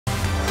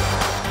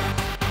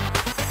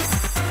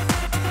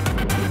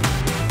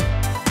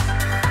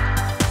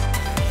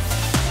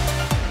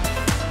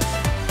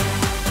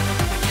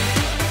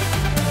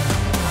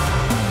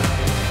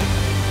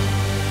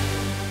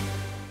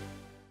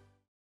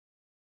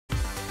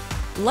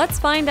Let's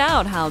find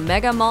out how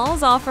mega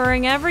malls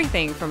offering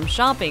everything from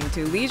shopping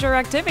to leisure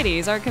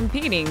activities are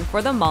competing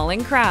for the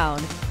malling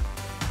crowd.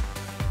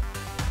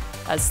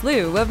 A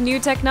slew of new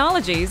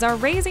technologies are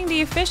raising the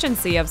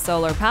efficiency of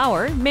solar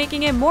power,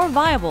 making it more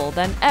viable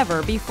than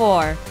ever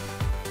before.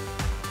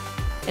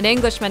 An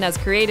Englishman has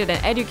created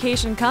an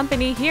education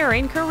company here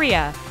in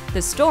Korea.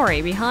 The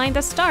story behind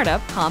the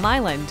startup Palm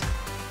Island.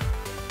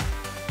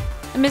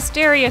 A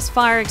mysterious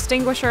fire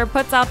extinguisher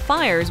puts out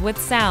fires with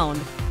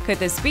sound. Could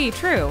this be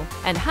true?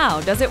 And how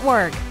does it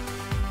work?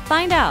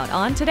 Find out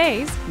on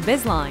today's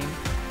Bizline.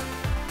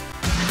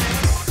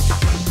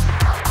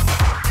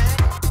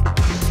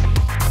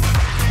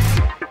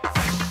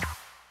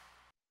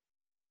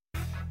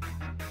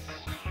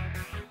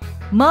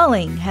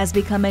 Malling has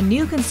become a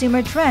new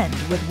consumer trend,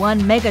 with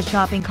one mega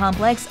shopping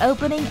complex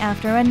opening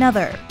after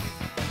another.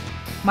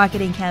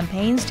 Marketing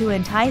campaigns to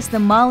entice the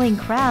malling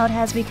crowd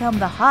has become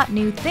the hot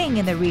new thing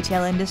in the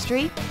retail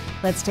industry.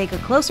 Let's take a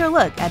closer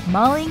look at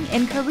malling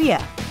in Korea,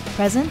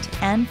 present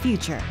and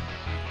future.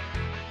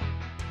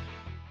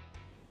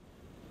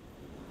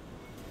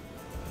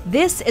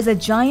 This is a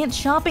giant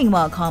shopping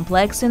mall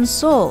complex in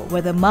Seoul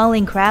where the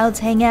malling crowds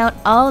hang out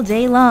all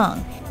day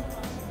long.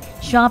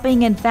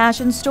 Shopping in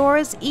fashion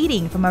stores,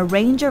 eating from a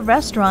range of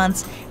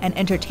restaurants, and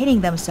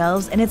entertaining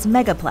themselves in its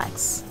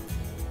megaplex.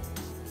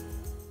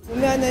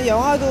 오면은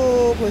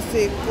영화도 볼 수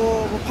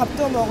있고,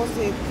 밥도 먹을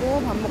수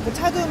있고, 밥 먹고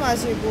차도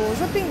마시고,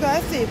 쇼핑도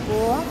할 수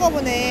있고,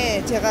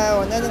 한꺼번에 제가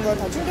원하는 걸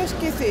다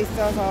충족시킬 수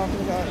있어서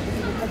그래서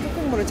이렇게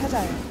쇼핑몰을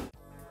찾아요.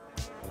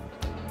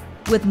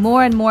 With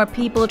more and more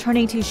people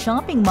turning to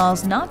shopping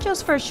malls not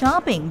just for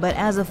shopping but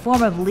as a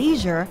form of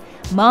leisure,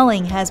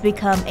 malling has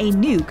become a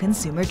new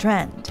consumer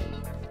trend.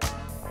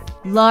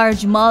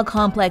 Large mall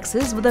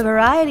complexes with a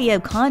variety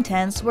of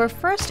contents were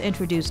first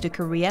introduced to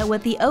Korea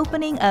with the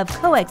opening of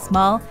COEX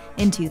Mall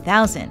in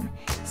 2000.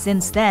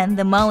 Since then,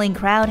 the malling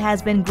crowd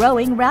has been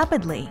growing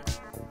rapidly.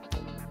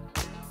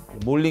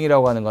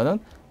 몰링이라고 하는 거는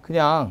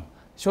그냥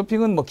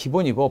쇼핑은 뭐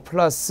기본이고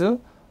플러스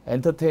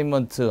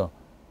엔터테인먼트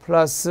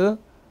플러스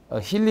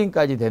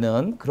힐링까지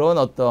되는 그런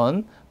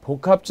어떤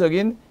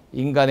복합적인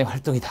인간의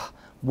활동이다.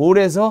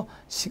 몰에서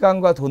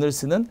시간과 돈을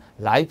쓰는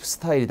라이프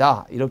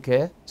스타일이다.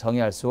 이렇게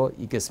정의할 수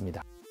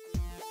있겠습니다.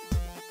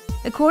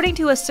 According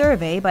to a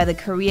survey by the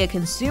Korea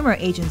Consumer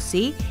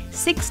Agency,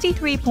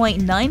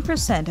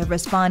 63.9% of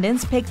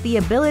respondents picked the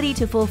ability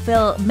to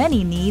fulfill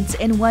many needs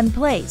in one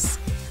place.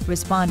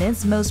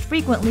 Respondents most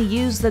frequently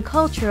use the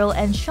cultural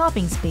and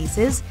shopping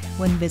spaces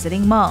when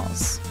visiting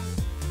malls.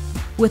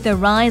 With the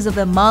rise of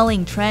the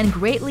malling trend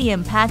greatly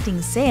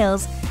impacting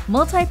sales,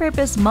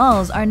 multipurpose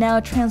malls are now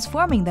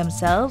transforming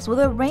themselves with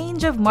a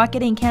range of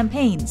marketing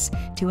campaigns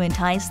to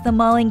entice the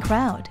malling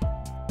crowd.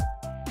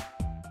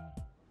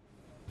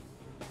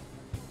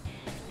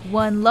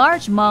 One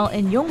large mall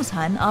in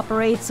Yongsan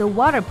operates a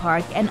water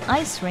park and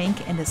ice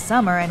rink in the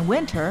summer and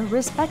winter,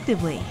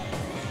 respectively.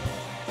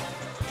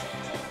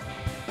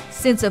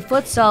 Since a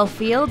futsal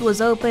field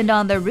was opened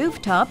on the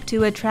rooftop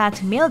to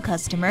attract male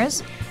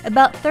customers,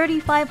 about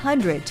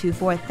 3,500 to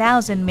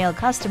 4,000 male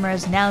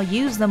customers now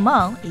use the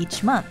mall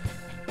each month.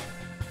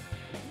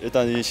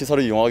 일단 이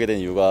시설을 이용하게 된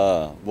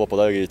이유가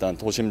무엇보다 여기 일단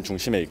도심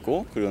중심에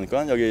있고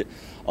그러니까 여기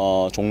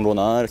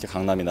종로나 이렇게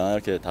강남이나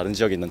이렇게 다른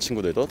지역에 있는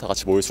친구들도 다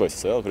같이 모일 수가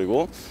있어요.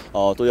 그리고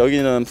또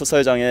여기는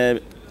풋살장에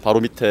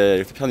바로 밑에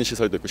이렇게 편의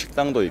시설도 있고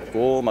식당도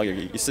있고 막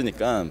여기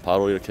있으니까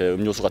바로 이렇게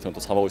음료수 같은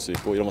것도 사 먹을 수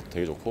있고 이런 것도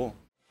되게 좋고.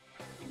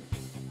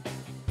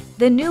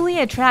 The newly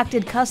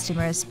attracted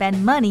customers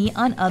spend money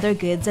on other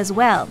goods as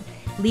well,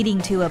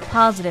 leading to a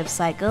positive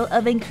cycle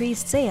of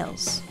increased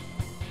sales.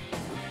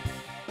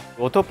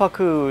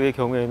 워터파크의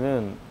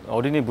경우에는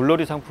어린이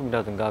물놀이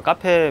상품이라든가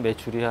카페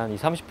매출이 한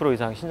 20-30%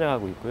 이상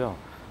신장하고 있고요.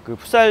 그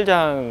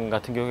풋살장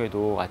같은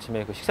경우에도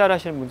아침에 그 식사를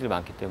하시는 분들이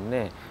많기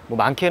때문에 뭐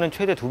많게는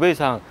최대 2배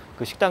이상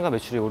그 식당가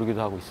매출이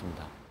오르기도 하고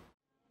있습니다.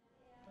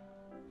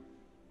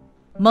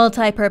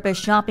 Multi-purpose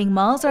shopping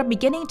malls are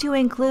beginning to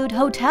include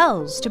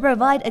hotels to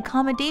provide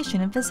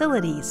accommodation and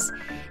facilities.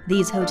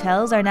 These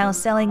hotels are now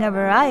selling a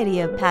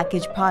variety of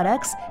packaged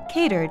products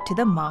catered to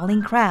the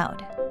malling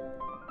crowd.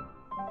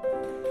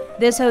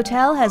 This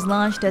hotel has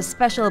launched a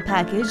special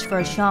package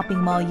for shopping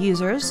mall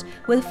users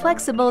with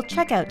flexible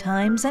checkout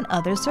times and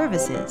other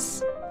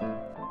services.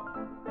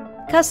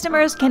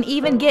 Customers can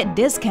even get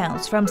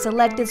discounts from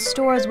selected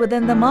stores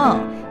within the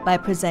mall by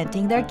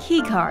presenting their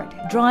key card,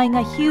 drawing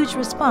a huge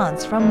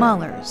response from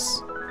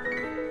mallers.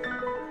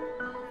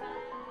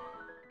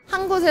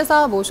 한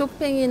곳에서 뭐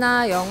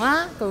쇼핑이나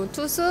영화, 그리고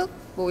투숙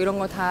뭐 이런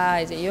거 다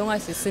이제 이용할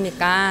수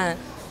있으니까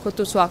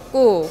그것도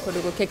좋았고,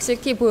 그리고 객실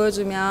키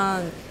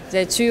보여주면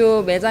이제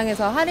주요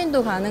매장에서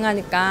할인도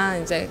가능하니까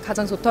이제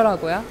가장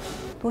좋더라고요.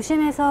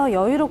 도심에서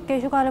여유롭게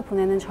휴가를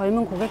보내는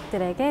젊은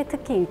고객들에게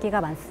특히 인기가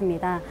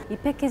많습니다. 이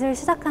패키지를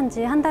시작한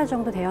지 한 달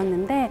정도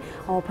되었는데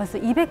벌써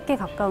 200개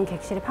가까운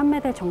객실이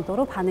판매될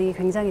정도로 반응이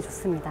굉장히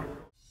좋습니다.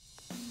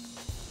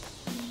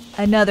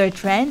 Another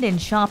trend in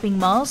shopping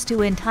malls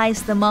to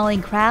entice the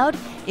malling crowd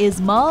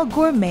is mall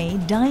gourmet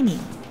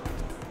dining.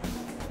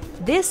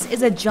 This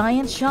is a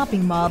giant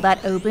shopping mall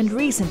that opened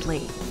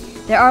recently.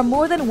 There are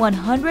more than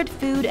 100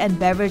 food and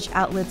beverage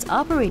outlets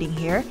operating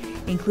here,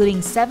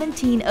 including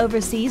 17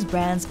 overseas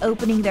brands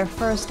opening their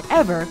first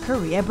ever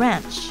Korea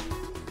branch.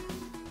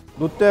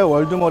 롯데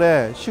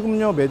월드몰의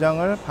식음료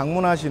매장을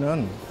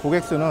방문하시는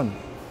고객 수는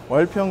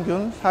월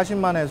평균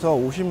 40만에서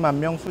 50만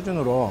명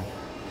수준으로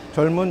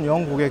젊은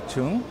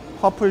영고객층,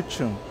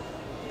 커플층,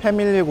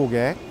 패밀리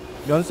고객,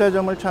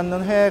 면세점을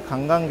찾는 해외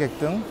관광객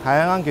등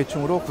다양한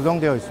계층으로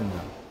구성되어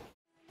있습니다.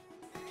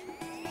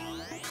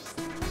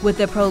 With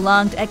the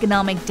prolonged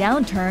economic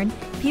downturn,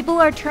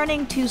 people are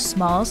turning to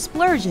small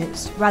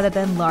splurges rather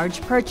than large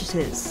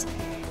purchases.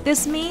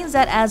 This means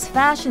that as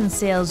fashion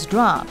sales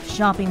drop,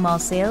 shopping mall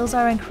sales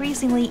are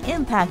increasingly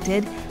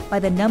impacted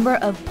by the number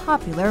of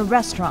popular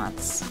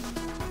restaurants.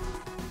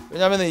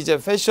 왜냐하면 이제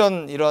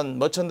패션 이런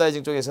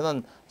머천다이징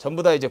쪽에서는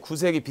전부 다 이제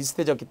구색이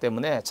비슷해졌기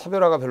때문에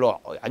차별화가 별로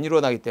안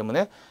일어나기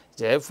때문에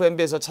이제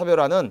F&B에서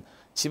차별화는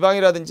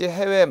지방이라든지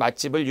해외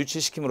맛집을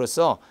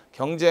유치시킴으로써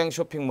경쟁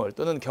쇼핑몰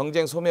또는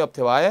경쟁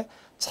소매업체와의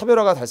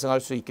차별화가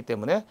달성할 수 있기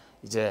때문에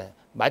이제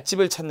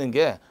맛집을 찾는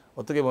게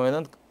어떻게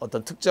보면은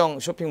어떤 특정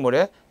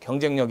쇼핑몰의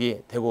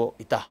경쟁력이 되고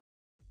있다.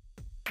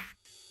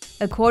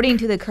 According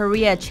to the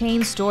Korea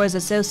Chain Stores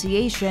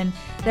Association,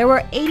 there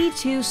were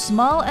 82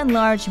 small and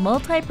large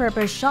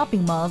multi-purpose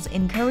shopping malls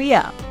in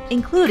Korea,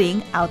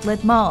 including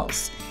outlet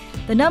malls.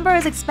 The number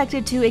is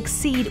expected to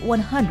exceed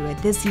 100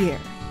 this year.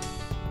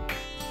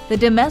 The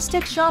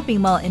domestic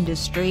shopping mall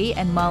industry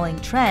and malling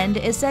trend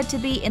is said to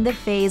be in the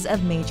phase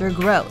of major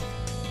growth.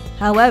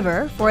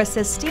 However, for a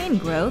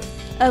sustained growth,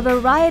 a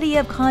variety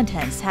of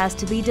contents has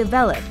to be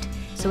developed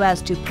so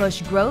as to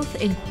push growth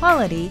in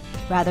quality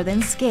rather than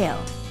scale.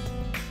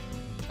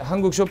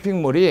 한국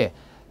쇼핑몰이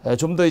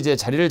좀 더 이제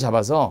자리를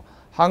잡아서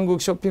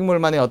한국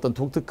쇼핑몰만의 어떤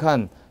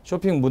독특한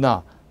쇼핑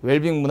문화,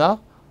 웰빙 문화,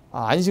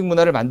 안식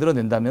문화를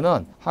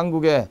만들어낸다면은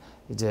한국의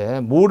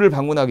이제 몰을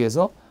방문하기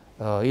위해서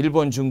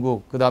일본,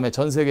 중국, 그 다음에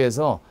전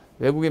세계에서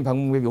외국인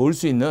방문객이 올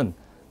수 있는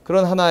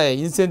그런 하나의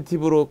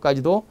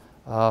인센티브로까지도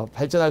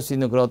발전할 수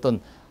있는 그런 어떤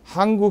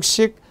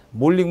한국식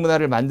몰링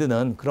문화를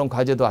만드는 그런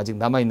과제도 아직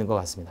남아있는 것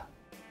같습니다.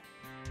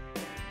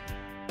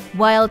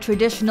 While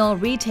traditional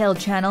retail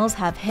channels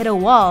have hit a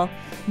wall,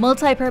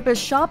 multi-purpose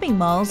shopping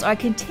malls are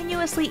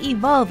continuously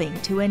evolving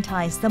to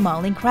entice the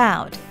malling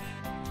crowd.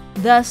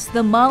 Thus,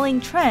 the malling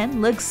trend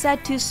looks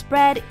set to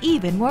spread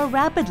even more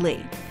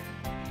rapidly.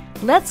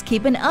 Let's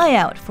keep an eye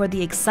out for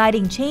the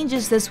exciting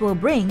changes this will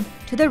bring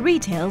to the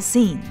retail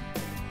scene.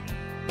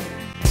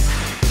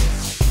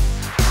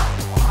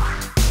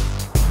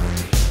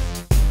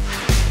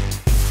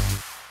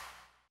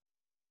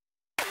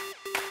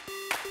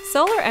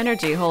 Solar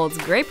energy holds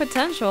great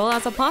potential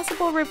as a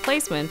possible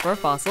replacement for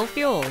fossil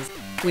fuels.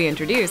 We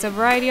introduce a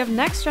variety of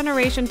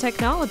next-generation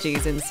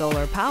technologies in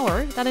solar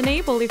power that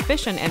enable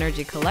efficient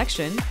energy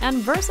collection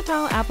and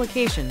versatile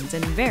applications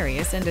in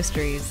various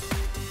industries.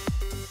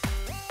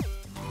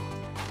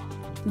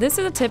 This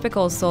is a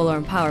typical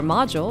solar power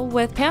module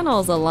with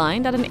panels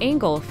aligned at an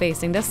angle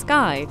facing the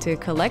sky to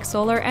collect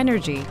solar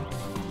energy.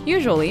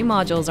 Usually,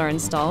 modules are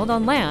installed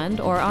on land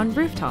or on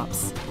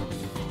rooftops.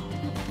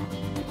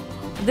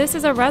 This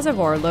is a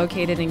reservoir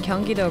located in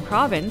Gyeonggi-do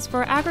Province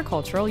for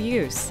agricultural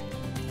use.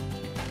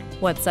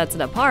 What sets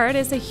it apart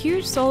is a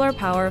huge solar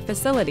power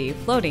facility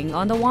floating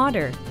on the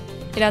water.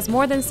 It has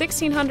more than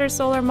 1,600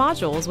 solar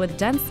modules with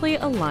densely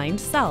aligned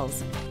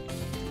cells.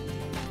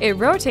 It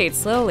rotates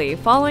slowly,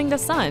 following the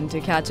sun to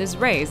catch its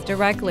rays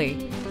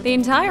directly. The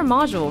entire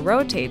module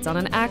rotates on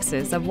an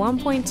axis of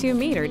 1.2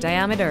 meter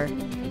diameter.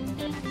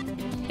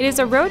 It is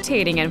a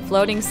rotating and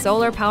floating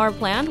solar power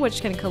plant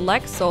which can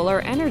collect solar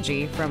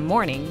energy from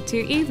morning to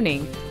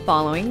evening,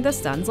 following the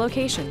sun's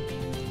location.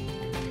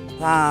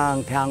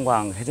 해상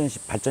태양광 회전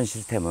발전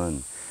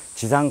시스템은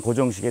지상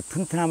고정식의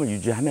튼튼함을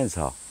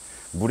유지하면서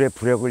물의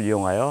부력을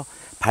이용하여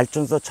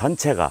발전소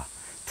전체가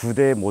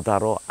 2대의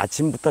모터로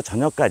아침부터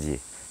저녁까지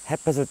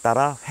햇볕을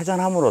따라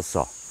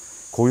회전함으로써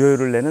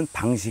고효율을 내는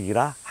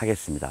방식이라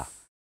하겠습니다.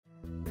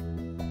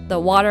 The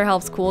water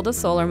helps cool the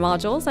solar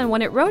modules, and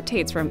when it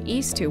rotates from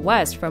east to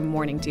west from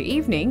morning to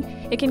evening,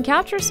 it can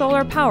capture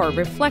solar power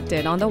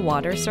reflected on the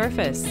water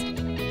surface.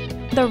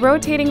 The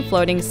rotating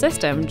floating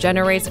system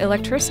generates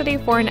electricity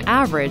for an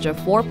average of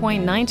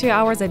 4.92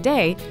 hours a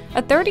day,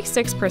 a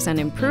 36%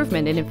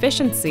 improvement in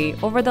efficiency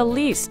over the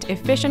least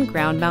efficient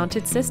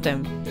ground-mounted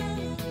system.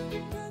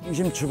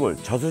 중심축을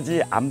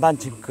저수지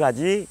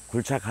안반층까지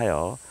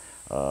굴착하여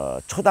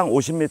초당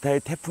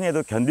 50m의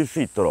태풍에도 견딜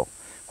수 있도록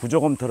구조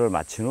검토를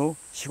마친 후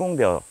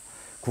시공되어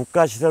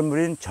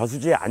국가시설물인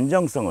저수지의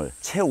안정성을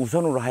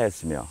최우선으로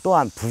하였으며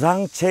또한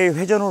부상체의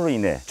회전으로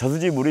인해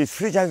저수지 물의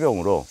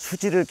수리작용으로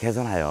수질을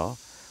개선하여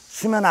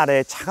수면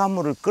아래의 차가운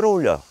물을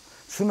끌어올려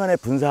수면에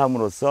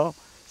분사함으로써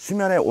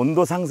수면의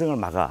온도 상승을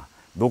막아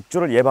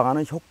녹조를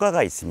예방하는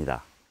효과가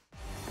있습니다.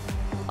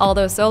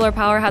 Although solar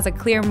power has a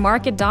clear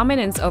market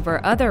dominance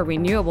over other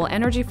renewable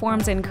energy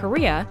forms in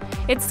Korea,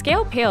 its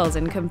scale pales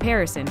in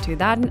comparison to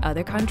that in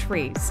other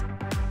countries.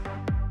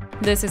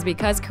 This is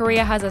because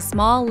Korea has a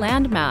small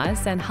land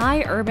mass and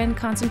high urban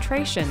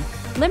concentration,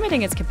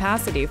 limiting its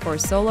capacity for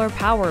solar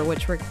power,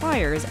 which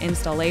requires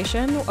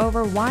installation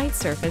over wide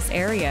surface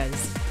areas.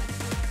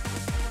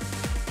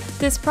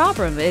 This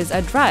problem is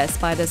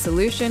addressed by the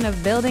solution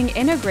of building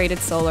integrated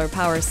solar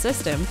power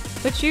system,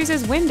 which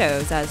uses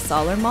windows as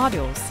solar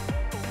modules.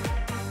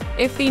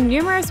 If the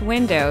numerous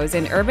windows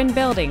in urban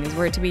buildings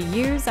were to be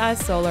used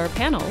as solar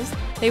panels,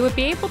 they would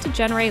be able to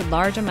generate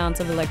large amounts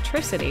of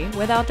electricity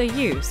without the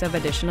use of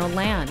additional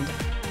land.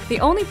 The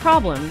only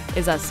problem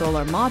is that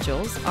solar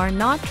modules are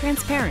not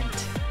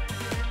transparent.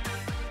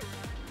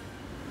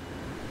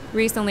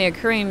 Recently, a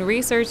Korean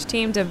research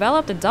team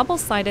developed a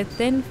double-sided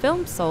thin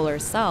film solar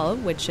cell,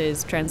 which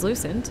is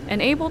translucent and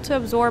able to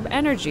absorb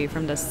energy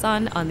from the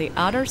sun on the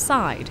outer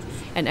side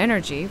and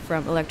energy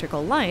from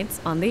electrical lights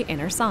on the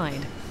inner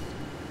side.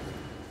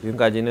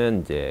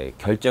 지금까지는 이제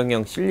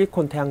결정형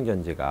실리콘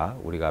태양전지가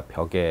우리가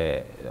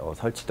벽에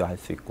설치도 할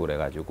수 있고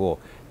그래가지고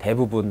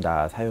대부분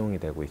다 사용이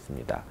되고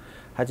있습니다.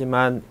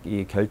 하지만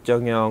이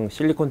결정형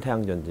실리콘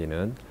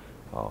태양전지는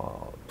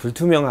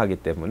불투명하기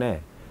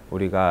때문에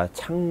우리가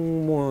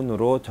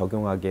창문으로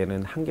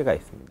적용하기에는 한계가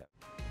있습니다.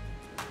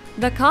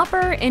 The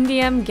copper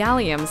indium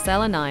gallium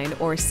selenide,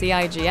 or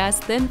CIGS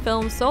thin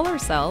film solar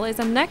cell, is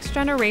a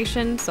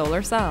next-generation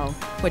solar cell,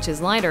 which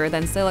is lighter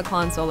than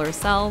silicon solar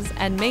cells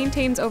and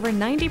maintains over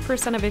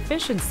 90% of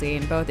efficiency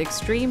in both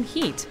extreme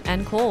heat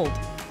and cold.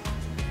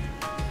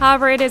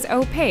 However, it is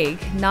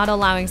opaque, not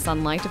allowing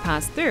sunlight to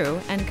pass through,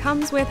 and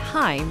comes with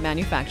high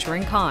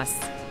manufacturing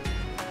costs.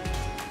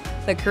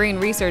 The Korean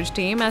research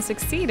team has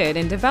succeeded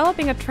in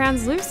developing a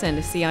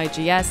translucent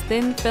CIGS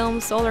thin film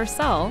solar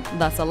cell,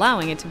 thus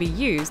allowing it to be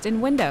used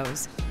in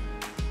windows.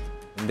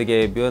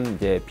 밴드갭은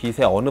이제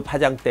빛의 어느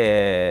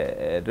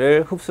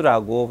파장대를 흡수를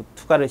하고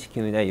투과를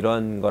시키느냐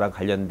이런 거랑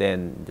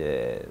관련된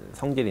이제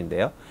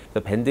성질인데요.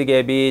 그래서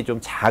밴드갭이 좀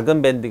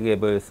작은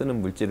밴드갭을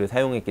쓰는 물질을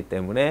사용했기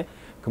때문에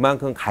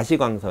그만큼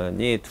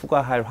가시광선이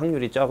투과할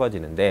확률이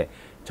적어지는데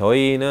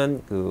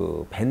저희는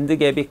그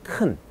밴드갭이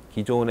큰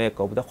기존의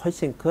거보다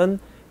훨씬 큰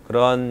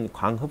그런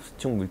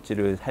광흡수축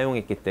물질을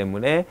사용했기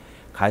때문에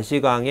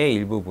가시광의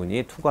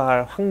일부분이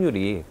투과할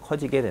확률이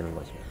커지게 되는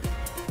것입니다.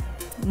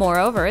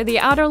 Moreover, the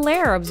outer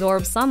layer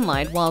absorbs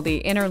sunlight while the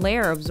inner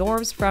layer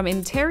absorbs from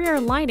interior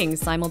lighting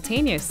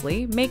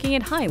simultaneously, making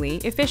it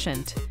highly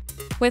efficient.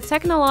 With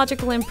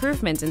technological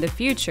improvements in the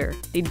future,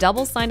 the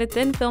double-sided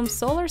thin-film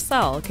solar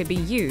cell could be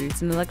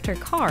used in electric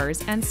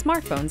cars and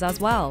smartphones as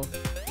well.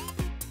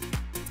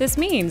 This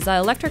means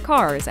that electric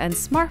cars and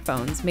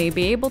smartphones may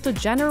be able to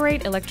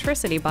generate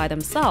electricity by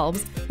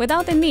themselves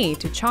without the need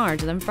to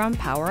charge them from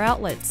power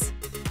outlets.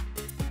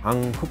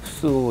 광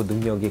흡수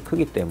능력이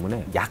크기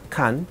때문에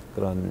약한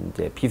그런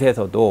이제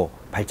빛에서도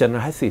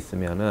발전을 할 수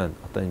있으면은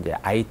어떤 이제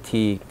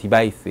IT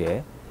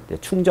디바이스의 이제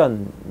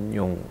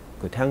충전용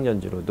그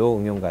태양전지로도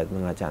응용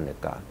가능하지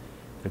않을까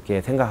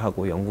그렇게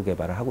생각하고 연구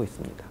개발을 하고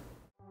있습니다.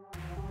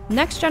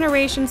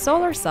 Next-generation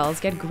solar cells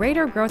get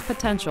greater growth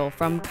potential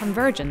from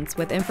convergence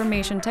with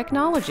information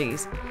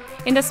technologies.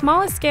 In the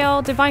smallest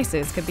scale,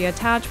 devices could be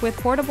attached with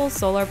portable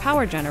solar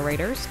power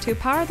generators to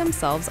power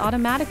themselves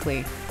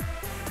automatically.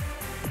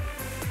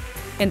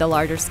 In the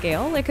larger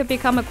scale, it could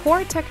become a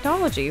core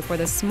technology for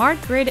the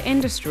smart grid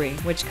industry,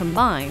 which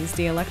combines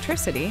the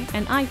electricity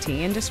and IT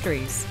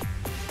industries.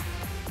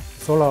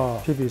 Solar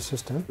PV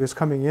system is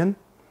coming in,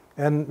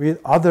 and with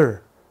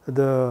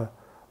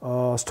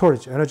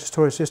energy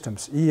storage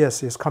systems,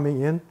 ES is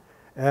coming in,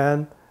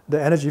 and the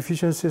energy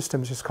efficient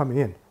systems is coming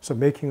in. So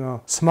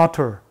making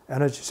smarter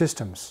energy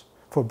systems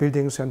for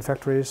buildings and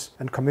factories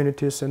and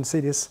communities and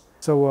cities.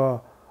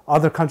 So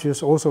other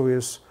countries also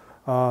is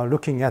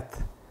looking at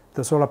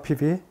the solar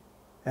PV,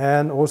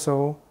 and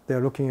also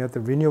they're looking at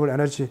the renewable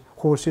energy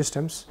whole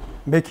systems,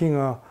 making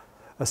a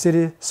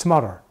city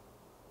smarter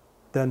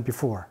than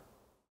before.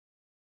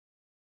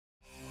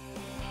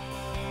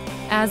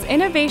 As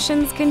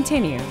innovations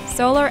continue,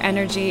 solar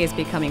energy is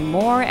becoming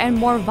more and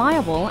more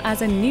viable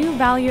as a new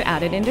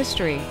value-added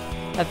industry,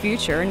 a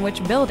future in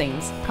which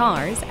buildings,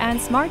 cars, and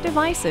smart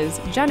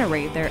devices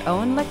generate their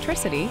own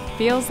electricity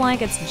feels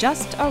like it's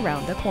just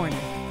around the corner.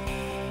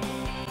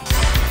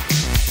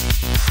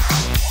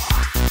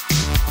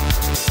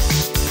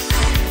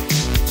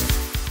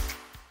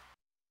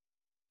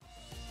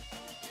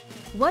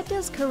 What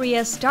does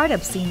Korea's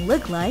startup scene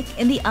look like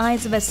in the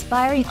eyes of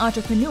aspiring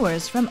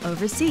entrepreneurs from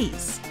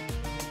overseas?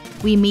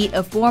 We meet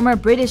a former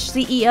British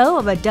CEO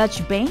of a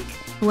Dutch bank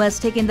who has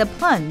taken the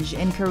plunge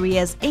in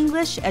Korea's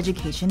English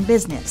education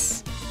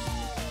business.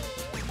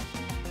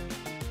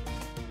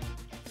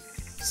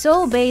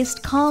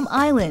 Seoul-based Calm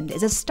Island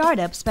is a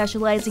startup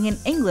specializing in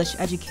English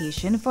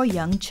education for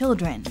young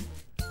children.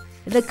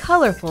 The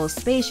colorful,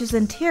 spacious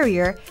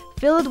interior,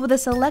 filled with a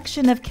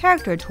selection of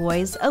character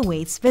toys,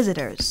 awaits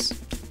visitors.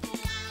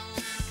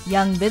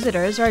 Young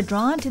visitors are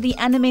drawn to the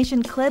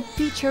animation clip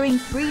featuring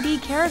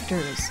 3D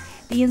characters,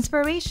 the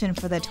inspiration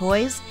for the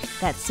toys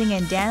that sing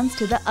and dance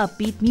to the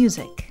upbeat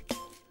music.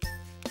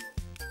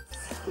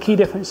 Key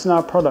difference in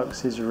our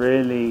products is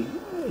really,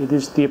 it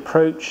is the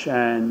approach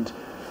and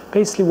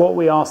basically what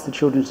we ask the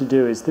children to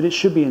do is that it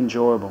should be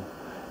enjoyable.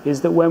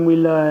 Is that when we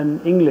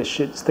learn English,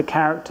 it's the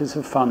characters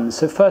are fun.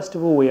 So first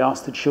of all, we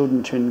ask the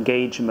children to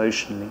engage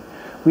emotionally.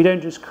 We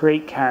don't just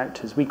create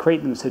characters, we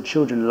create them so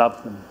children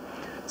love them.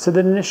 So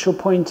the initial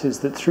point is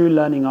that through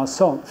learning our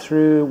song,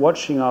 through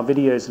watching our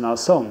videos and our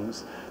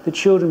songs, the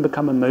children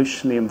become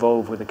emotionally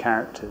involved with the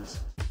characters.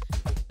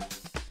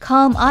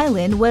 Calm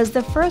Island was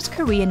the first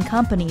Korean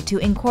company to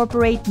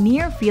incorporate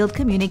near-field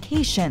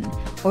communication,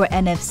 or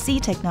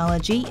NFC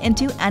technology,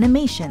 into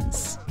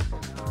animations.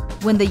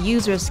 When the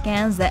user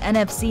scans the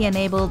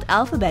NFC-enabled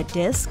alphabet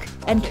disc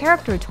and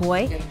character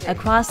toy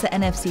across the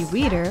NFC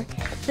reader,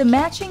 the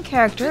matching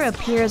character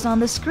appears on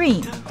the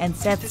screen and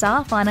sets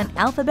off on an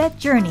alphabet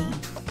journey.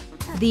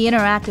 The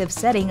interactive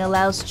setting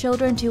allows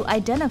children to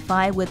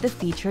identify with the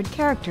featured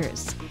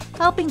characters,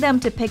 helping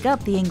them to pick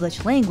up the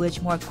English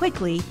language more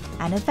quickly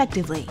and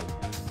effectively.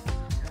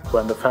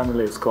 When the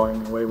family is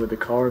going away with the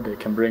car, they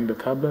can bring the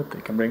tablet,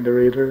 they can bring the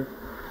reader.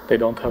 They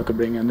don't have to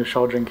bring any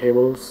charging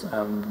cables,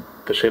 and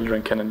the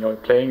children can enjoy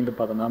playing the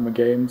Padanama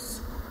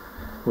games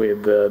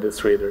with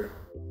this reader.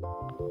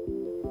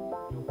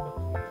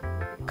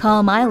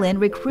 Calm Island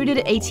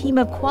recruited a team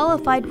of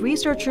qualified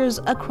researchers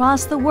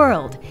across the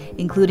world,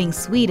 including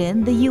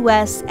Sweden, the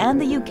US, and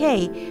the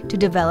UK, to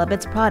develop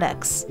its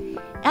products.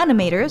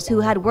 Animators who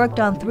had worked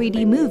on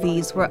 3D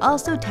movies were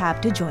also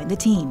tapped to join the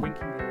team.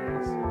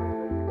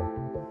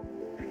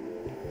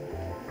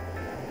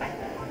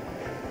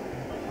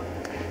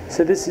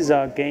 So this is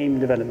our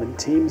game development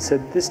team. So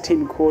this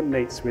team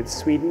coordinates with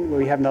Sweden, where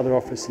we have another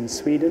office in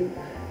Sweden,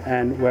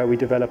 and where we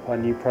develop our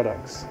new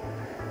products.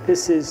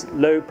 This is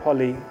low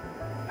poly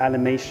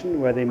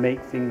animation, where they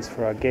make things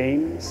for our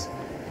games,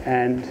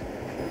 and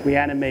we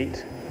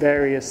animate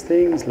various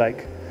things,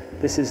 like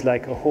this is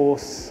like a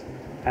horse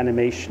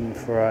animation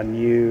for our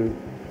new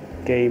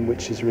game,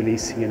 which is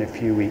releasing in a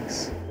few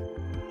weeks.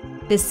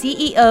 The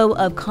CEO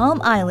of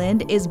Calm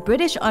Island is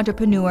British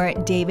entrepreneur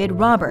David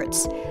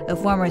Roberts, a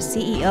former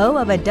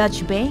CEO of a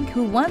Dutch bank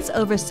who once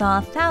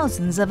oversaw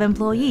thousands of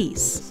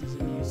employees.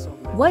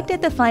 What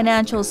did the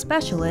financial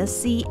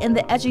specialist see in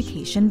the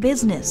education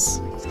business?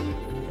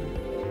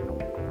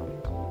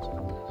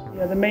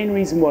 Yeah, the main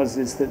reason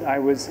is that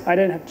I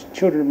don't have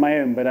children of my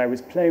own, but I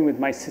was playing with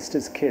my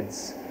sister's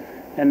kids,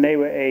 and they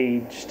were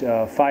aged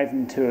 5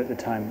 and 2 at the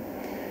time.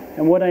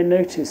 And what I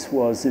noticed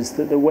is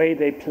that the way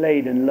they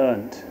played and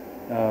learned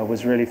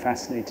was really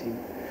fascinating.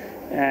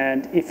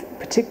 And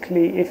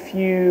particularly if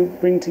you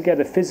bring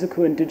together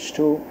physical and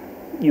digital,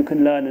 you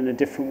can learn in a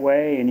different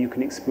way and you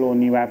can explore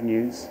new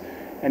avenues.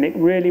 And it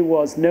really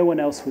was, no one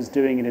else was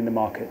doing it in the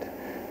market.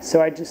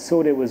 So I just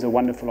thought it was a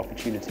wonderful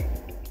opportunity.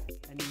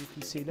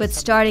 But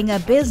starting a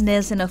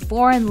business in a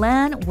foreign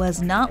land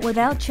was not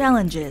without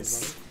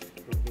challenges.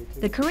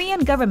 The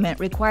Korean government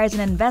requires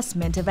an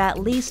investment of at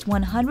least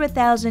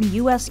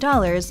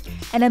 $100,000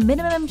 and a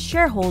minimum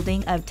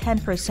shareholding of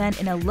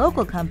 10% in a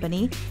local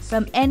company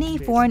from any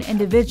foreign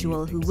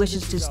individual who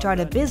wishes to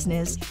start a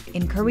business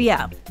in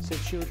Korea.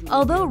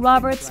 Although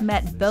Roberts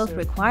met both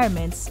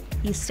requirements,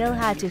 he still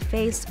had to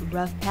face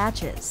rough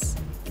patches.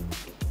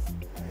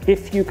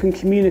 If you can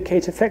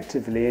communicate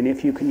effectively and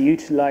if you can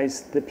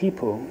utilize the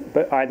people,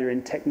 but either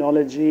in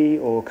technology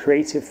or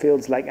creative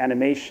fields like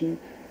animation,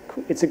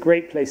 it's a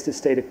great place to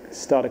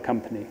start a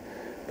company.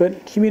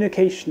 But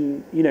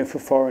communication, for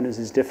foreigners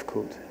is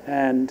difficult.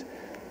 And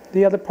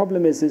the other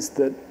problem is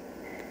that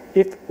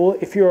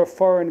if you're a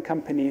foreign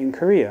company in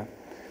Korea,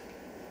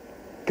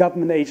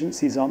 government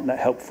agencies aren't that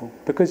helpful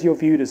because you're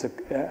viewed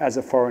as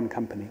a foreign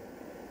company.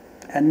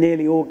 And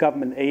nearly all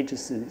government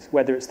agencies,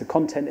 whether it's the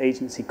content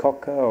agency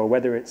KOKA or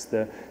whether it's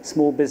the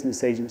small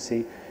business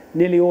agency,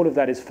 nearly all of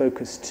that is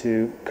focused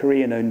to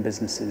Korean-owned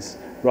businesses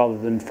rather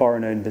than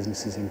foreign-owned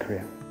businesses in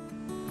Korea.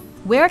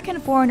 Where can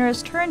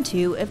foreigners turn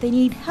to if they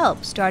need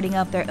help starting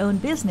up their own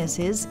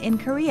businesses in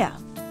Korea?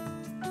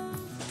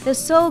 The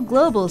Seoul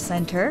Global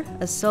Center,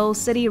 a Seoul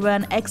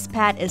city-run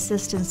expat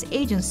assistance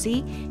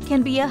agency,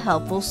 can be a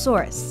helpful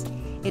source.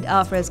 It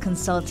offers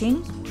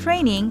consulting,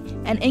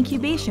 training, and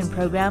incubation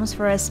programs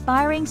for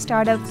aspiring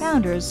startup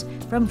founders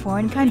from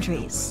foreign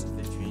countries.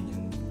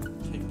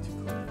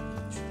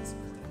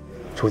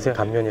 조세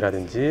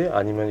감면이라든지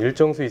아니면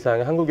일정 수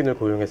이상의 한국인을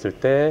고용했을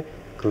때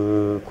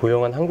그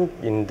고용한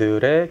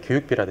한국인들의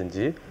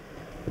교육비라든지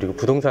그리고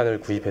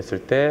부동산을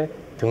구입했을 때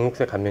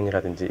등록세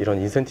감면이라든지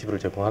이런 인센티브를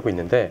제공하고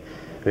있는데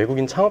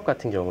외국인 창업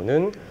같은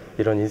경우는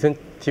이런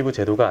인센티브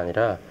제도가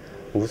아니라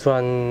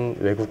우수한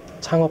외국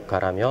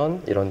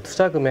창업가라면 이런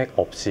투자 금액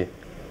없이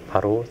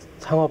바로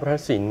창업을 할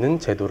수 있는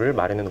제도를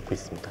마련해 놓고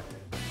있습니다.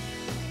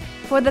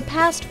 For the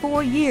past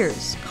 4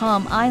 years,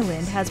 Calm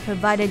Island has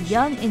provided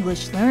young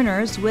English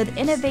learners with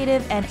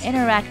innovative and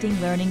interacting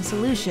learning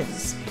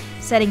solutions,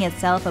 setting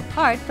itself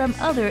apart from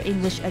other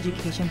English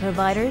education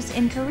providers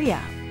in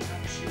Korea.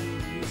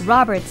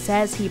 Robert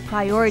says he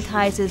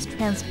prioritizes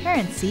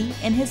transparency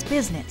in his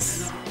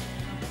business.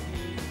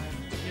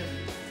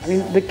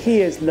 The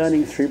key is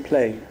learning through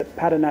play.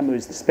 Padanama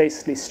is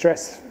basically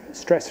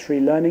stress-free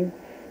learning,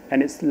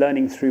 and it's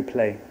learning through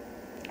play.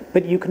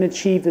 but you can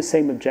achieve the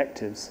same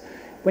objectives.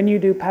 When you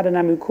do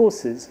Padanamu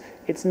courses,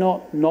 it's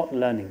not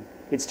learning.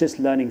 It's just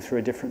learning through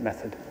a different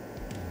method.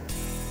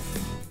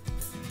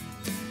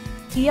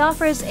 He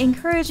offers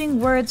encouraging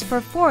words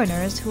for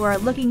foreigners who are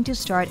looking to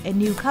start a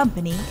new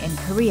company in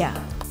Korea.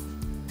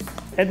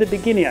 At the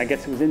beginning, I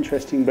guess it was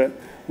interesting, but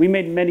we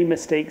made many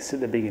mistakes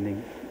at the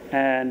beginning.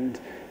 And,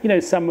 you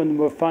know, some of them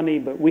were funny,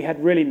 but we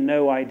had really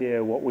no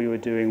idea what we were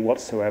doing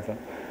whatsoever.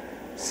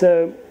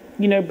 So,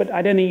 you know, but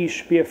I don't think you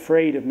should be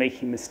afraid of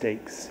making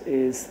mistakes,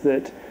 is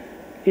that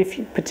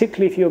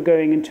particularly if you're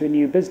going into a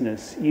new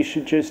business, you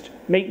should just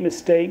make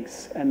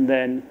mistakes and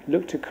then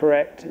look to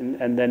correct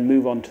and then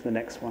move on to the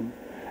next one.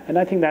 And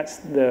I think that's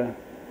the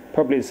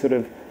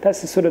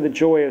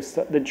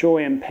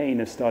joy and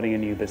pain of starting a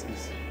new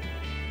business.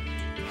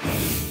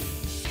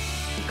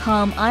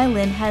 Calm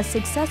Island has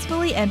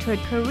successfully entered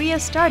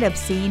Korea's startup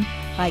scene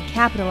by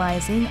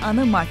capitalizing on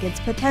the market's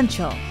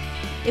potential.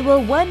 It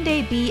will one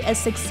day be a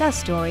success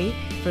story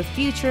for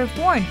future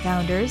foreign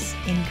founders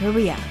in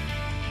Korea.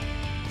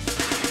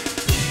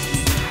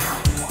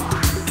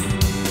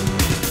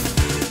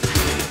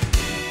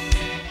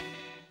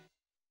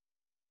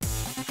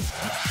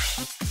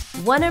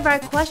 One of our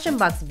question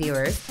box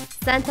viewers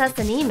sent us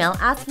an email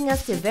asking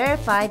us to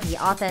verify the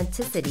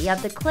authenticity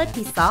of the clip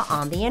he saw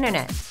on the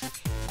internet.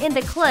 In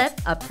the clip,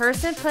 a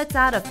person puts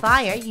out a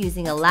fire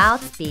using a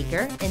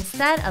loudspeaker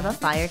instead of a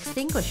fire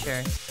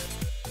extinguisher.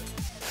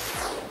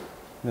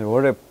 네,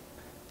 원래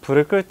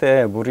불을 끌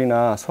때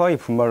물이나 소화기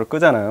분말로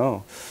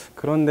끄잖아요.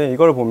 그런데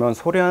이걸 보면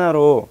소리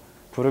하나로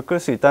불을 끌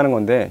수 있다는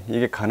건데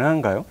이게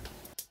가능한가요?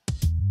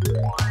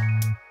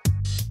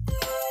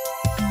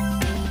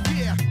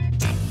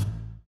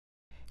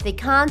 The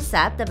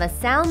concept of a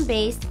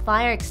sound-based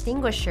fire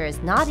extinguisher is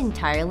not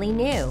entirely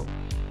new.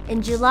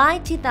 In July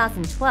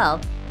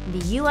 2012,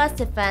 the U.S.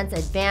 Defense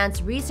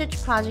Advanced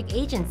Research Project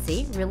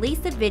Agency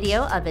released a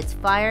video of its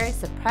fire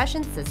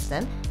suppression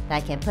system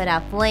that can put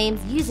out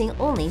flames using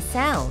only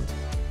sound.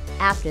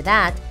 After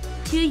that,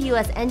 2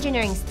 U.S.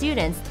 engineering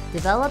students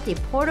developed a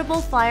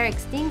portable fire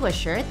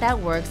extinguisher that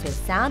works with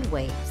sound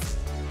waves.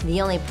 The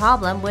only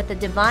problem with the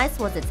device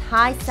was its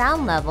high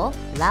sound level,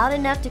 loud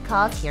enough to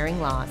cause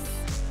hearing loss.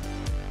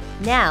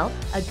 Now,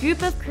 a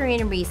group of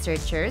Korean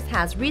researchers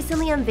has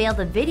recently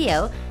unveiled a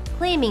video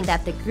claiming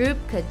that the group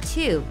could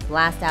too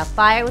blast out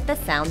fire with the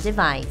sound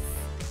device.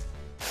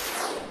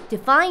 To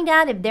find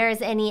out if there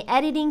is any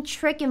editing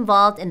trick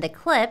involved in the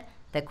clip,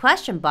 the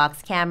question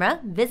box camera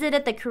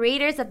visited the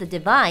creators of the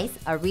device,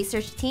 a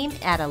research team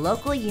at a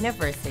local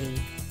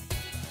university.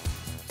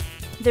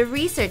 The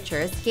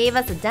researchers gave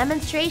us a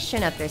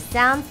demonstration of their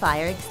sound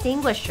fire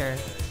extinguisher.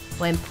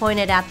 When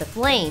pointed at the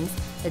flames,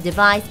 the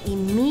device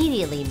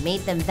immediately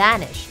made them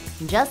vanish,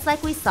 just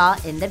like we saw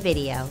in the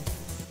video.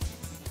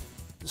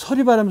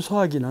 소리바람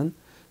소화기는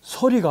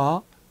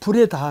소리가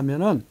불에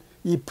닿으면은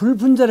이 불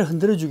분자를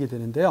흔들어 주게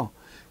되는데요.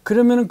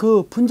 그러면은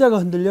그 분자가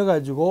흔들려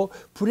가지고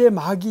불의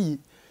막이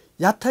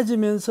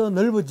얕아지면서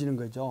넓어지는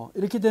거죠.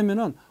 이렇게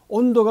되면은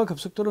온도가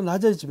급속도로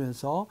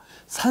낮아지면서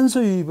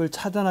산소 유입을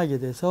차단하게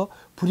돼서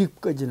불이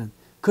꺼지는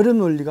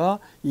그런 원리가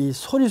이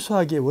소리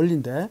소화기의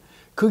원리인데,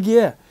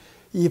 거기에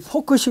이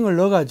포커싱을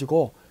넣어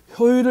가지고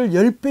효율을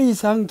 10배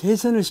이상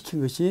개선을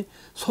시킨 것이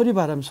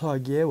소리바람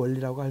소화기의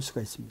원리라고 할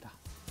수가 있습니다.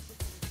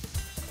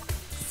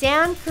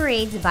 Sound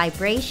creates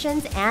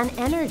vibrations and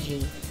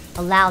energy.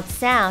 A loud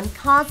sound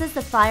causes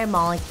the fire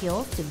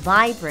molecules to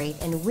vibrate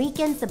and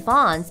weakens the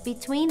bonds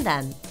between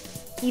them,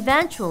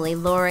 eventually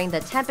lowering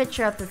the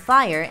temperature of the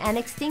fire and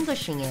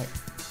extinguishing it.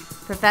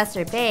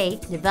 Professor Bae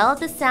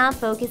developed a sound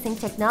focusing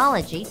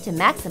technology to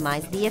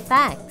maximize the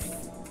effects.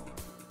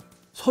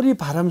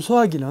 소리바람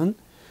소화기는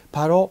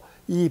바로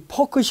이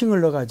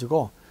포커싱을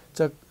넣어가지고,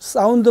 즉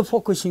사운드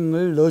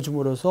포커싱을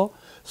넣어줌으로써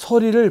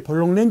소리를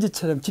볼록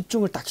렌즈처럼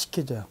집중을 딱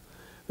시켜줘요.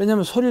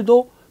 왜냐하면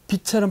소리도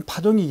빛처럼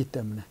파동이기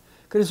때문에.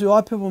 그래서 요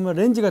앞에 보면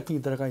렌즈 같은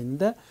게 들어가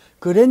있는데,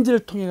 그 렌즈를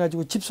통해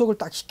가지고 집속을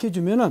딱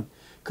시켜주면은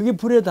그게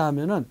불에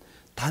닿으면은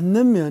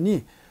닿는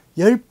면이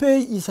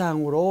 10배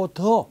이상으로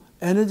더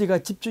에너지가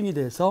집중이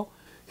돼서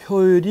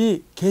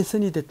효율이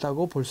개선이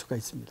됐다고 볼 수가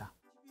있습니다.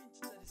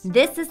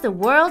 This is the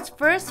world's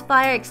first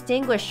fire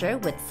extinguisher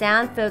with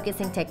sound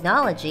focusing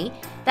technology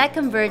that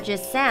converges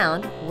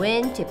sound,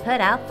 wind to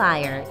put out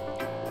fire.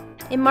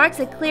 It marks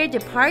a clear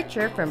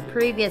departure from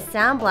previous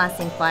sound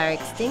blasting fire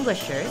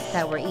extinguishers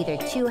that were either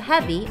too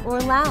heavy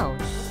or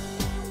loud.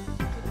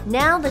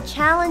 Now the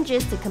challenge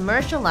is to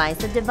commercialize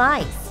the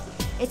device.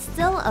 It's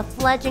still a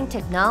fledgling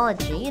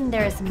technology and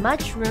there is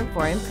much room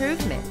for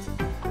improvement.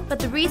 But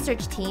the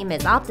research team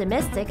is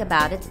optimistic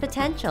about its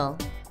potential.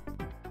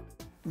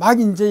 막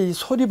이제 이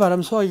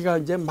소리바람 소화기가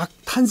이제 막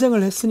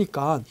탄생을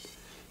했으니까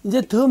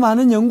이제 더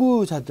많은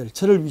연구자들,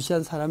 저를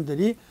위시한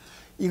사람들이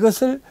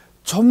이것을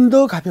좀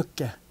더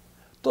가볍게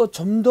또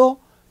좀 더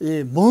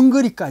먼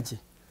거리까지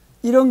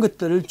이런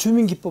것들을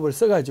주민 기법을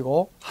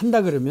써가지고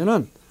한다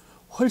그러면은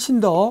훨씬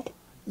더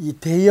이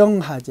대형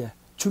화재,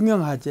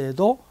 중형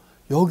화재에도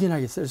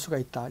요긴하게 쓸 수가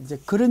있다. 이제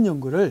그런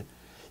연구를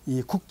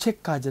이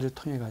국책 과제를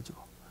통해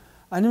가지고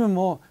아니면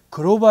뭐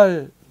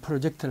글로벌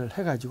프로젝트를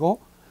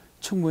해가지고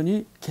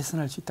충분히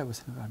개선할 수 있다고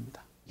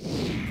생각합니다.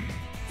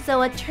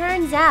 So it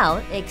turns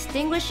out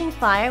extinguishing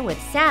fire with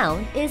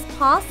sound is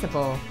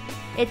possible.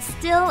 It's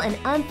still an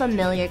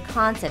unfamiliar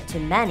concept to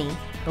many,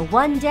 but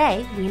one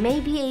day we may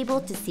be able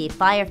to see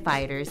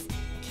firefighters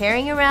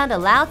carrying around a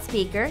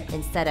loudspeaker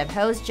instead of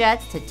hose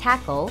jets to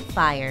tackle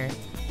fire.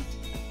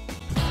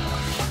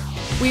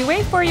 We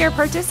wait for your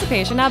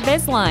participation at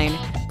Bizline.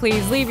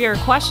 Please leave your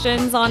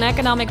questions on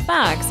economic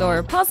facts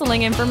or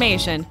puzzling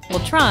information. We'll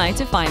try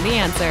to find the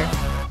answer.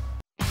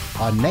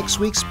 On next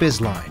week's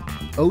Bizline,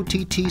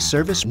 OTT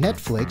service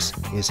Netflix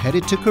is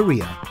headed to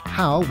Korea.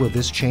 How will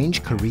this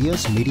change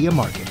Korea's media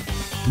market?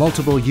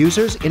 Multiple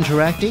users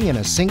interacting in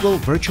a single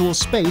virtual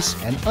space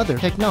and other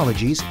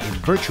technologies in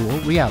virtual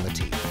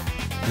reality.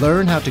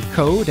 Learn how to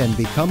code and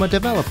become a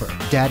developer.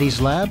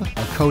 Daddy's Lab,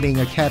 a coding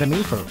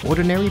academy for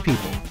ordinary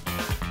people.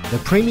 The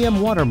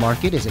premium water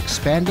market is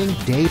expanding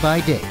day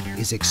by day.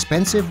 Is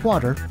expensive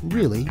water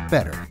really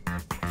better?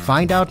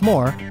 Find out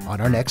more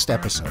on our next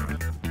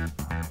episode.